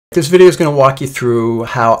This video is going to walk you through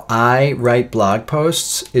how I write blog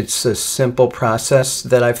posts. It's a simple process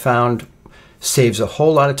that I found saves a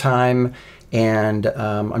whole lot of time, and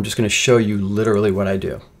I'm just going to show you literally what I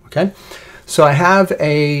do. Okay, so I have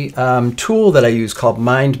a tool that I use called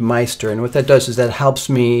MindMeister, and what that does is that helps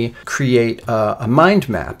me create a mind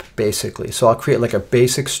map, basically. So I'll create like a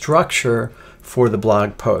basic structure for the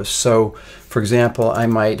blog post. So for example, I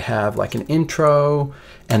might have like an intro,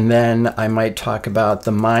 and then I might talk about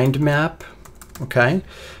the mind map. Okay,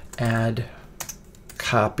 add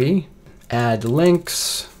copy, add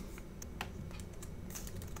links,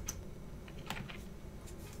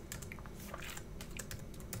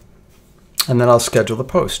 and then I'll schedule the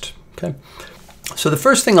post. Okay, so the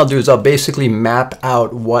first thing I'll do is I'll basically map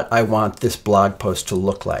out what I want this blog post to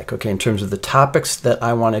look like, okay, in terms of the topics that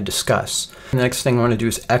I want to discuss. The next thing I want to do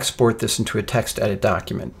is export this into a text edit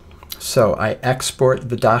document. So I export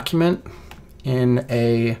the document in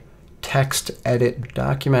a text edit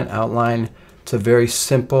document outline. It's a very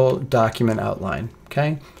simple document outline,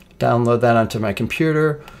 okay? Download that onto my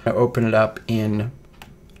computer. I open it up in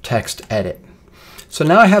text edit. So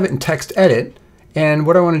now I have it in text edit, and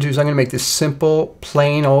what I want to do is I'm going to make this simple,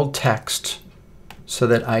 plain old text so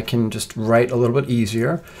that I can just write a little bit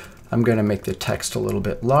easier. I'm going to make the text a little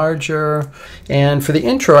bit larger. And for the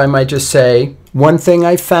intro, I might just say, one thing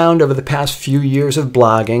I found over the past few years of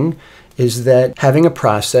blogging is that having a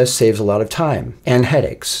process saves a lot of time and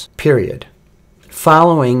headaches, period.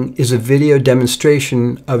 Following is a video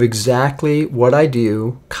demonstration of exactly what I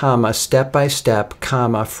do, comma, step by step,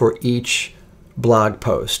 comma, for each blog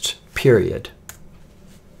post, period.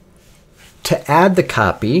 To add the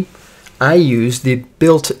copy, I use the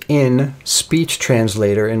built-in speech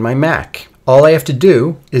translator in my Mac. All I have to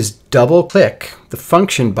do is double-click the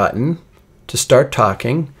function button to start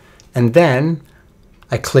talking, and then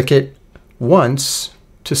I click it once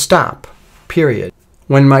to stop, period.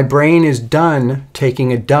 When my brain is done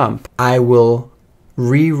taking a dump, I will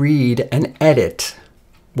reread and edit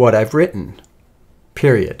what I've written,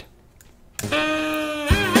 period.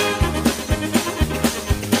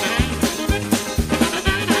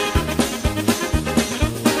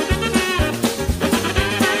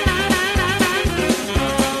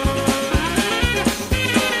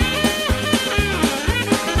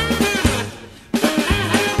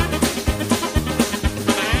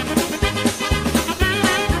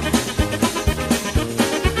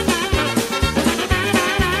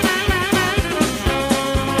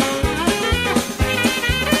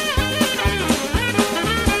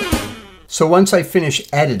 So once I finish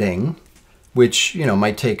editing, which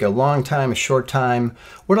might take a long time, a short time,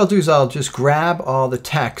 what I'll do is I'll just grab all the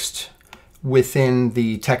text within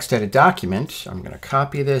the text edit document. I'm going to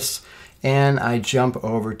copy this, and I jump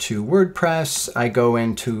over to WordPress. I go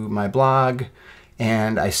into my blog,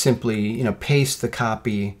 and I simply paste the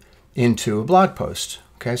copy into a blog post.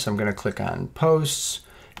 Okay, so I'm going to click on Posts,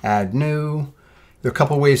 Add New. There are a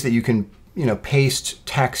couple ways that you can paste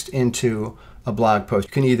text into a blog post.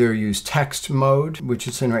 You can either use text mode, which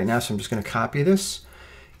it's in right now, so I'm just going to copy this,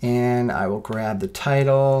 and I will grab the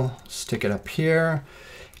title, stick it up here,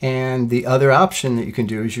 and the other option that you can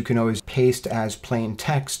do is you can always paste as plain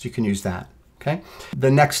text. You can use that. Okay.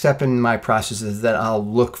 The next step in my process is that I'll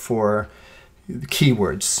look for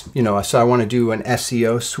keywords. So I want to do an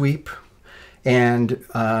SEO sweep, and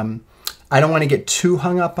I don't want to get too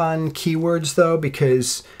hung up on keywords though,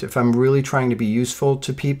 because if I'm really trying to be useful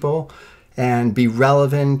to people and be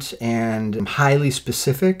relevant and highly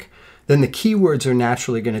specific, then the keywords are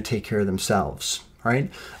naturally going to take care of themselves, right?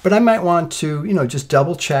 But I might want to, just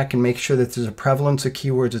double check and make sure that there's a prevalence of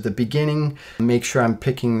keywords at the beginning, make sure I'm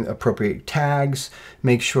picking appropriate tags,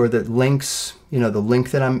 make sure that links, the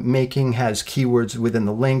link that I'm making has keywords within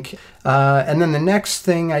the link. And then the next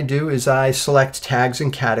thing I do is I select tags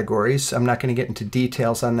and categories. I'm not going to get into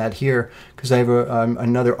details on that here because I have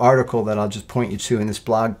another article that I'll just point you to in this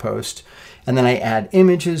blog post. And then I add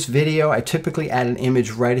images, video. I typically add an image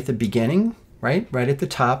right at the beginning, right at the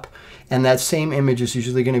top. And that same image is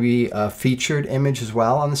usually going to be a featured image as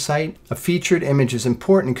well on the site. A featured image is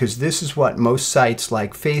important because this is what most sites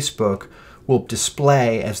like Facebook will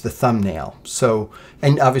display as the thumbnail. So,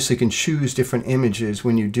 and obviously you can choose different images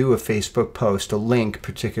when you do a Facebook post, a link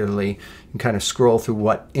particularly. You can kind of scroll through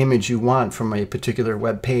what image you want from a particular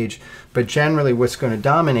web page, but generally what's going to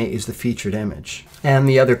dominate is the featured image. And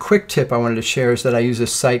the other quick tip I wanted to share is that I use a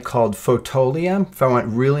site called Fotolia. If I want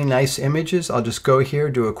really nice images, I'll just go here,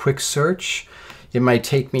 do a quick search. It might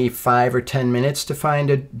take me 5 or 10 minutes to find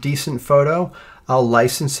a decent photo. I'll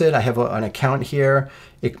license it. I have an account here.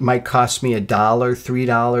 It might cost me $1,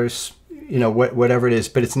 $3, you know, whatever it is,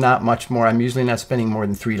 but it's not much more. I'm usually not spending more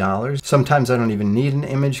than $3. Sometimes I don't even need an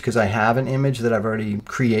image because I have an image that I've already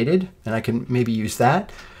created and I can maybe use that.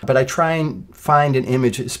 But I try and find an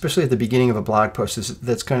image, especially at the beginning of a blog post,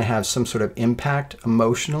 that's going to have some sort of impact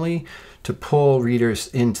emotionally to pull readers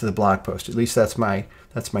into the blog post. At least that's my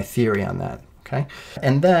theory on that. Okay.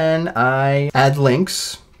 And then I add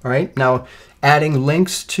links. All right. Now, adding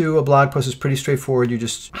links to a blog post is pretty straightforward. You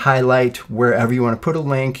just highlight wherever you want to put a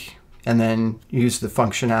link and then use the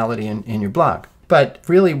functionality in your blog. But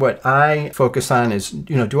really what I focus on is,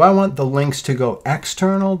 you know, do I want the links to go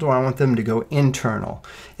external? Do I want them to go internal?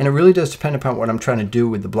 And it really does depend upon what I'm trying to do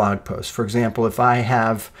with the blog post. For example, if I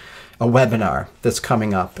have a webinar that's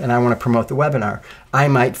coming up and I want to promote the webinar, I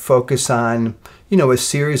might focus on, you know, a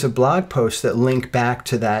series of blog posts that link back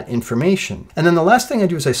to that information. And then the last thing I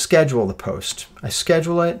do is I schedule the post. I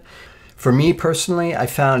schedule it. For me personally, I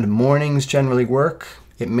found mornings generally work.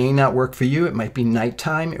 It may not work for you. It might be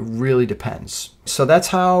nighttime. It really depends. So that's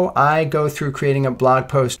how I go through creating a blog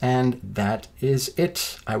post, and that is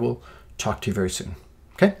it. I will talk to you very soon.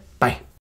 Okay, bye.